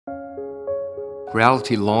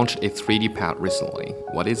Creality launched a 3D pad recently.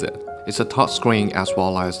 What is it? It's a touchscreen as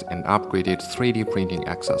well as an upgraded 3D printing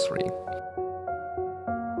accessory.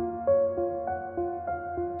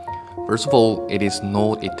 First of all, it is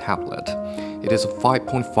not a tablet. It is a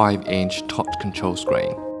 5.5-inch touch control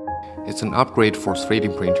screen. It's an upgrade for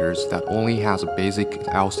 3D printers that only has a basic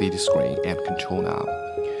LCD screen and control knob.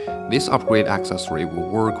 This upgrade accessory will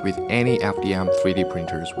work with any FDM 3D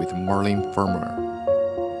printers with Merlin firmware.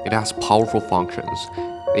 It has powerful functions.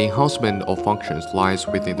 The enhancement of functions lies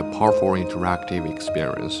within the powerful interactive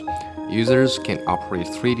experience. Users can operate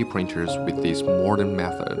 3D printers with this modern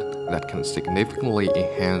method that can significantly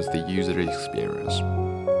enhance the user experience.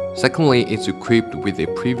 Secondly, it's equipped with a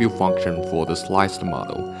preview function for the sliced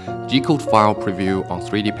model. G-code file preview on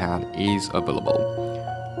 3D pad is available.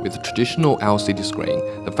 With the traditional LCD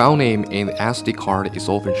screen, the file name in the SD card is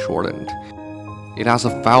often shortened. It has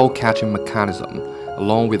a file catching mechanism,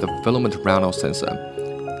 along with a filament runout sensor.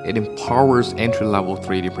 It empowers entry-level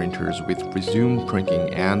 3D printers with resume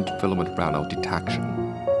printing and filament runout detection.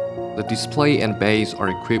 The display and base are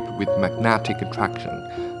equipped with magnetic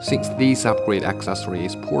attraction. Since this upgrade accessory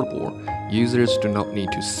is portable, users do not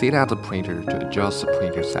need to sit at the printer to adjust the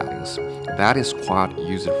printer settings. That is quite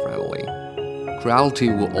user-friendly. Creality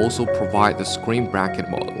will also provide the screen bracket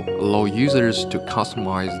model, allow users to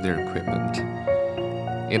customize their equipment.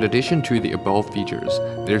 In addition to the above features,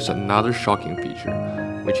 there's another shocking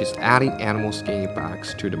feature, which is adding animal skin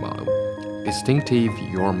effects to the model. Distinctive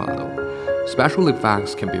Your Model. Special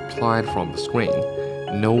effects can be applied from the screen.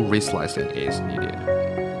 No reslicing is needed.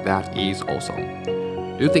 That is awesome.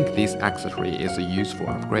 Do you think this accessory is a useful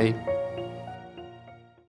upgrade?